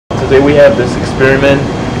today we have this experiment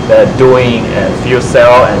that doing a fuel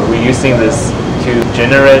cell, and we're using this to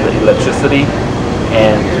generate electricity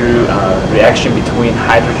and through reaction between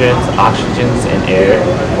hydrogens, oxygens, and air.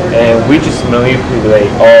 And we just manipulate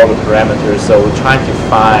all the parameters, so we're trying to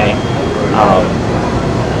find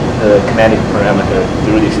the kinetic parameter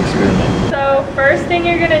through this experiment. So first thing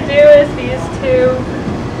you're going to do is these two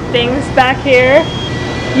things back here.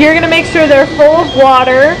 You're going to make sure they're full of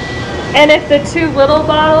water, and if the two little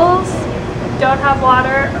bottles don't have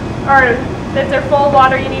water, or if they're full of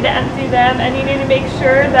water, you need to empty them, and you need to make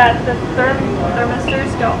sure that the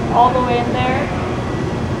thermistors go all the way in there,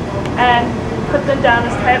 and put them down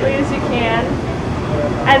as tightly as you can.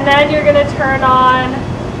 And then you're going to turn on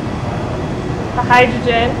the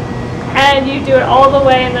hydrogen, and you do it all the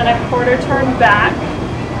way and then a quarter turn back,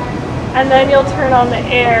 and then you'll turn on the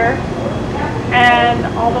air and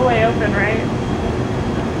all the way open, right?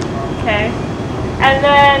 Okay. And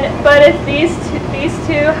then, but if these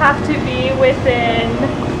two have to be within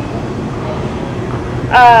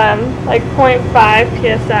like 0.5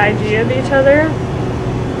 psig of each other,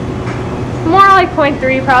 more like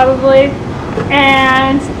 0.3 probably.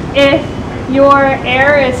 And if your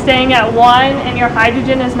air is staying at 1 and your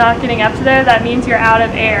hydrogen is not getting up to there, that means you're out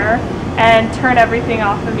of air, and turn everything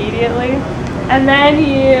off immediately. And then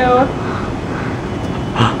you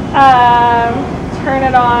turn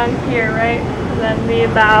it on here, right? And then the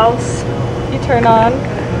valves you turn on.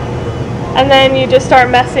 And then you just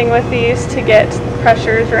start messing with these to get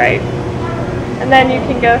pressures right. And then you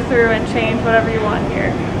can go through and change whatever you want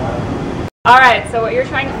here. Alright, so what you're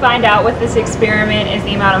trying to find out with this experiment is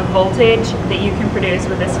the amount of voltage that you can produce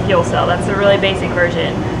with this fuel cell. That's a really basic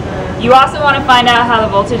version. You also want to find out how the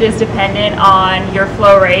voltage is dependent on your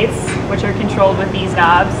flow rates, which are controlled with these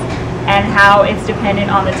knobs, and how it's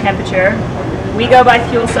dependent on the temperature. We go by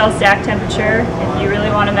fuel cell stack temperature. If you really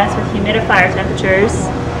want to mess with humidifier temperatures,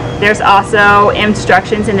 there's also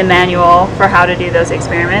instructions in the manual for how to do those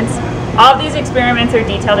experiments. All of these experiments are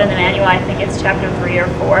detailed in the manual. I think it's chapter 3 or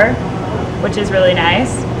 4. Which is really nice.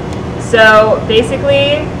 So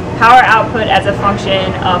basically, power output as a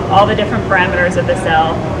function of all the different parameters of the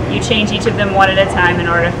cell. You change each of them one at a time in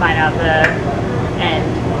order to find out the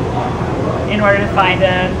end, in order to find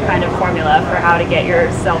a kind of formula for how to get your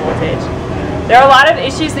cell voltage. There are a lot of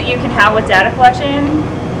issues that you can have with data collection.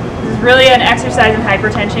 This is really an exercise in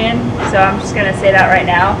hypertension, so I'm just going to say that right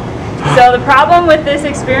now. So the problem with this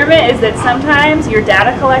experiment is that sometimes your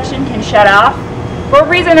data collection can shut off for a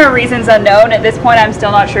reason or reasons unknown. At this point, I'm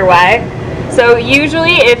still not sure why. So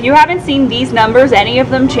usually, if you haven't seen these numbers, any of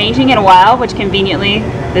them changing in a while, which conveniently,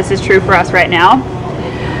 this is true for us right now,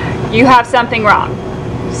 you have something wrong.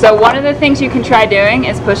 So one of the things you can try doing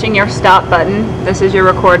is pushing your stop button. This is your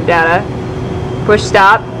record data. Push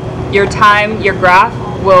stop. Your time, your graph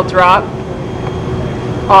will drop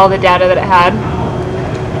all the data that it had.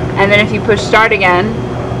 And then if you push start again,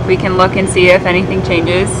 we can look and see if anything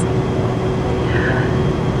changes.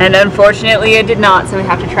 And unfortunately it did not, so we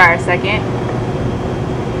have to try our second.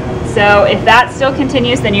 So if that still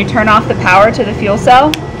continues, then you turn off the power to the fuel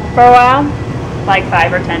cell for a while, like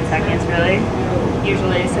 5 or 10 seconds really,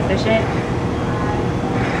 usually is sufficient.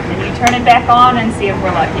 And you turn it back on and see if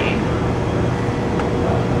we're lucky.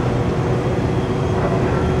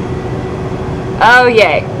 Oh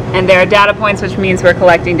yay, and there are data points, which means we're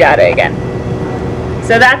collecting data again.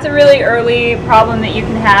 So that's a really early problem that you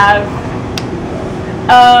can have.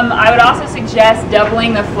 I would also suggest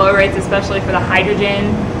doubling the flow rates, especially for the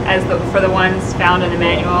hydrogen, as for the ones found in the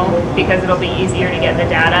manual, because it'll be easier to get the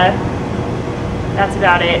data. That's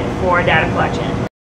about it for data collection.